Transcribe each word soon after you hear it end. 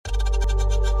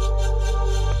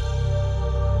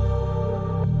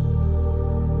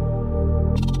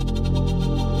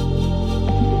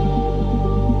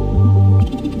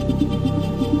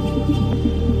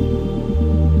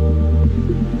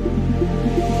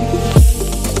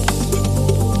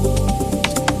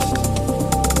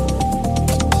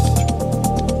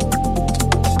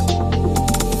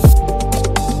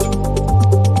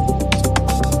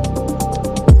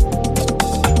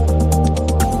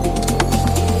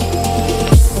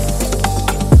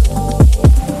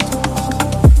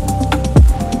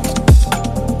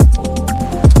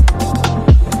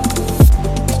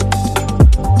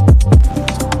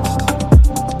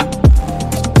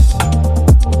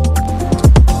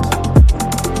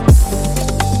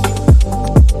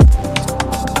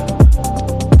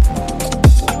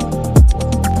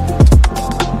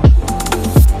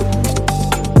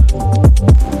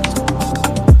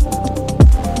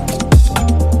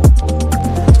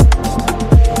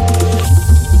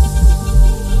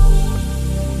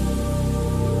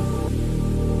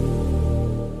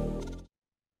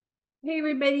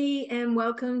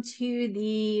welcome to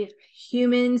the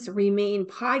Humans Remain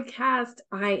podcast.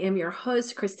 I am your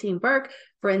host, Christine Burke,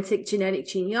 forensic genetic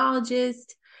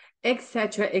genealogist,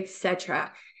 etc.,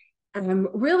 etc. I'm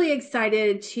really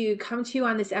excited to come to you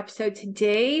on this episode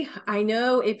today. I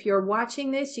know if you're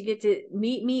watching this, you get to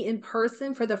meet me in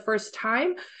person for the first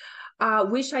time.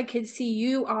 Wish I could see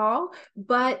you all,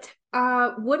 but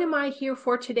what am I here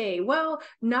for today? Well,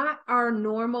 not our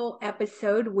normal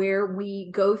episode where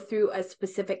we go through a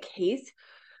specific case,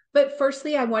 but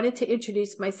firstly, I wanted to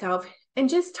introduce myself and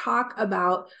just talk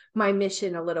about my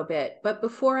mission a little bit. But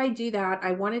before I do that,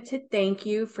 I wanted to thank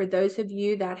you for those of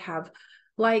you that have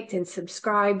liked and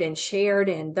subscribed and shared,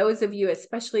 and those of you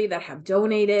especially that have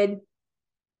donated.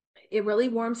 It really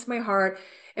warms my heart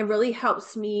and really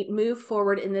helps me move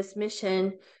forward in this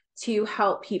mission to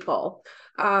help people.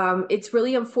 It's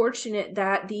really unfortunate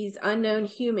that these unknown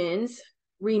humans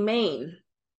remain.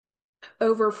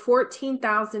 Over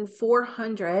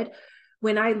 14,400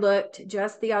 when I looked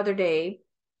just the other day.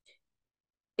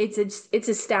 It's a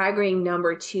staggering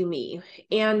number to me.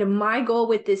 And my goal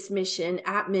with this mission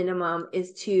at minimum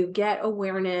is to get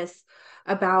awareness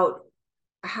about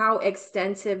how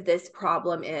extensive this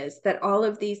problem is, that all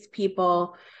of these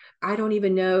people, I don't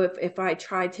even know if I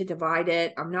tried to divide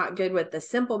it, I'm not good with the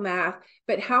simple math,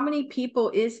 but how many people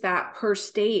is that per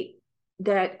state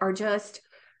that are just,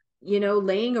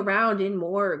 laying around in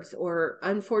morgues or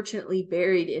unfortunately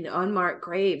buried in unmarked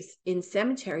graves in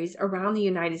cemeteries around the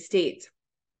United States?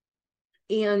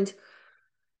 And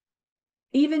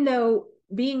even though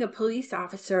being a police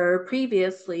officer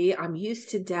previously, I'm used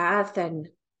to death and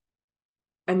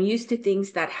I'm used to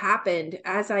things that happened,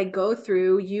 as I go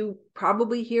through, you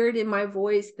probably hear it in my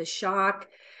voice, the shock,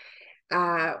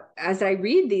 as I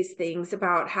read these things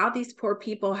about how these poor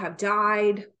people have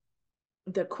died,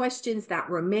 the questions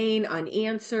that remain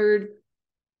unanswered,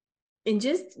 and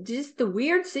just the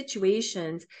weird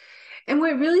situations. And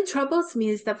what really troubles me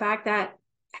is the fact that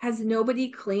has nobody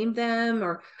claimed them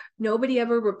or nobody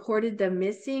ever reported them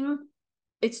missing.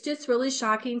 It's just really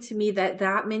shocking to me that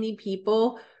that many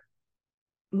people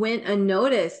went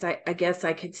unnoticed, I guess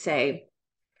I could say.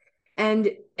 And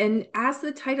as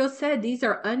the title said, these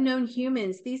are unknown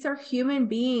humans. These are human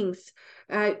beings.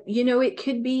 It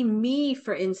could be me,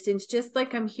 for instance, just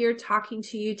like I'm here talking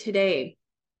to you today.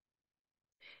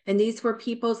 And these were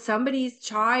people, somebody's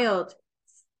child,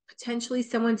 potentially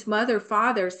someone's mother,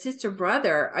 father, sister,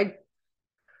 brother.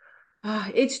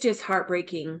 It's just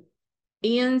heartbreaking.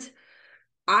 And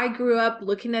I grew up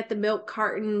looking at the milk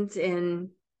cartons and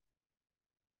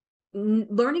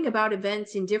learning about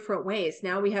events in different ways.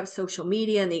 Now we have social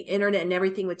media and the internet and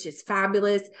everything, which is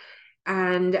fabulous.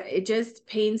 And it just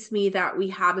pains me that we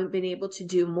haven't been able to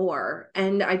do more.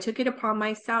 And I took it upon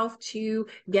myself to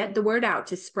get the word out,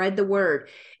 to spread the word.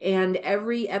 And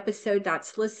every episode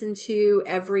that's listened to,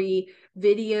 every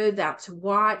video that's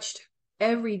watched,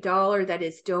 every dollar that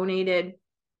is donated,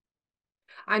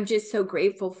 I'm just so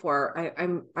grateful for.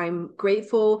 I'm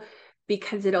grateful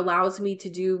because it allows me to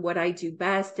do what I do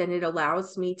best, and it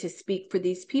allows me to speak for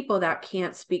these people that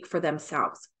can't speak for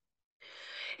themselves.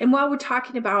 And while we're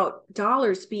talking about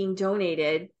dollars being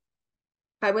donated,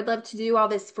 I would love to do all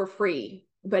this for free,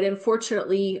 but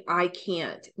unfortunately I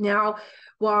can't. Now,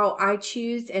 while I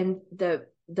choose, and the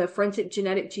forensic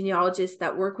genetic genealogists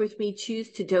that work with me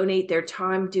choose to donate their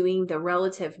time doing the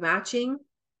relative matching,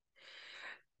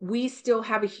 we still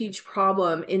have a huge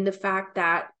problem in the fact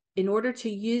that in order to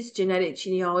use genetic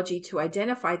genealogy to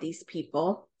identify these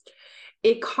people,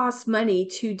 it costs money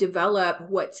to develop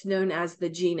what's known as the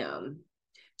genome,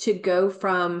 to go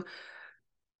from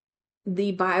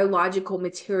the biological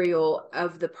material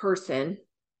of the person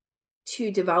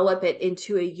to develop it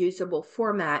into a usable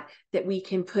format that we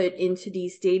can put into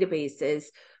these databases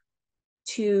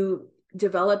to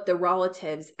develop the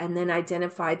relatives and then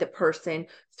identify the person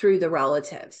through the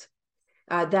relatives.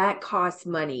 That costs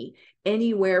money,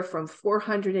 anywhere from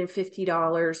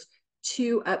 $450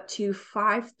 to up to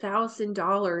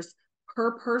 $5,000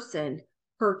 per person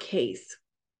per case.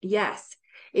 Yes,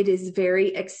 it is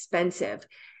very expensive.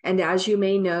 And as you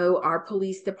may know, our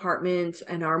police departments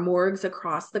and our morgues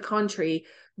across the country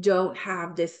don't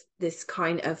have this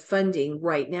kind of funding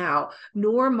right now,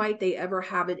 nor might they ever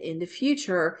have it in the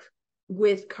future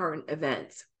with current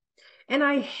events. And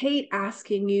I hate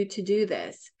asking you to do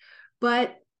this,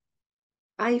 but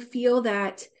I feel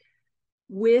that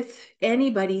with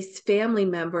anybody's family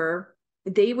member,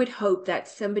 they would hope that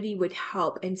somebody would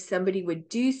help and somebody would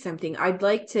do something. I'd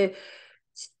like to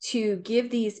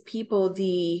give these people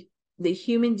the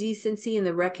human decency and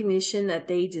the recognition that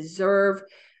they deserve,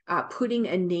 putting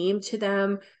a name to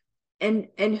them,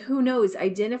 And who knows,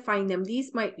 identifying them,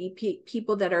 these might be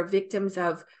people that are victims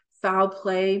of foul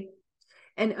play,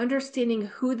 and understanding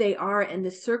who they are and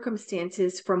the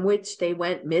circumstances from which they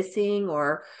went missing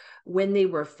or when they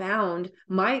were found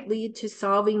might lead to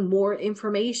solving more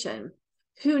information.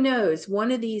 Who knows?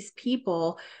 One of these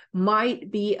people might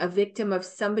be a victim of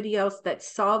somebody else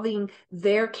that's solving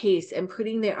their case, and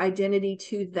putting their identity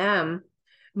to them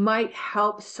might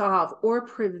help solve or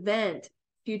prevent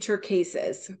future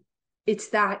cases. It's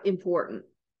that important.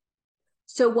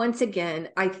 So once again,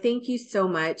 I thank you so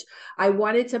much. I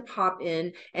wanted to pop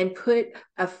in and put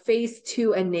a face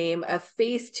to a name, a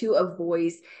face to a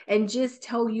voice, and just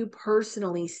tell you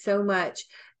personally so much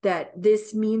that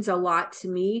this means a lot to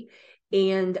me.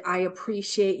 And I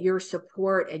appreciate your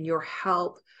support and your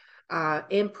help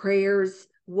and prayers,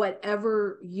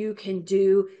 whatever you can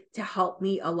do to help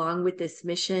me along with this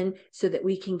mission, so that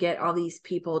we can get all these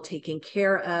people taken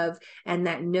care of and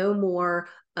that no more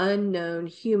unknown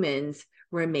humans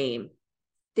remain.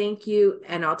 Thank you,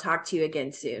 and I'll talk to you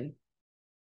again soon.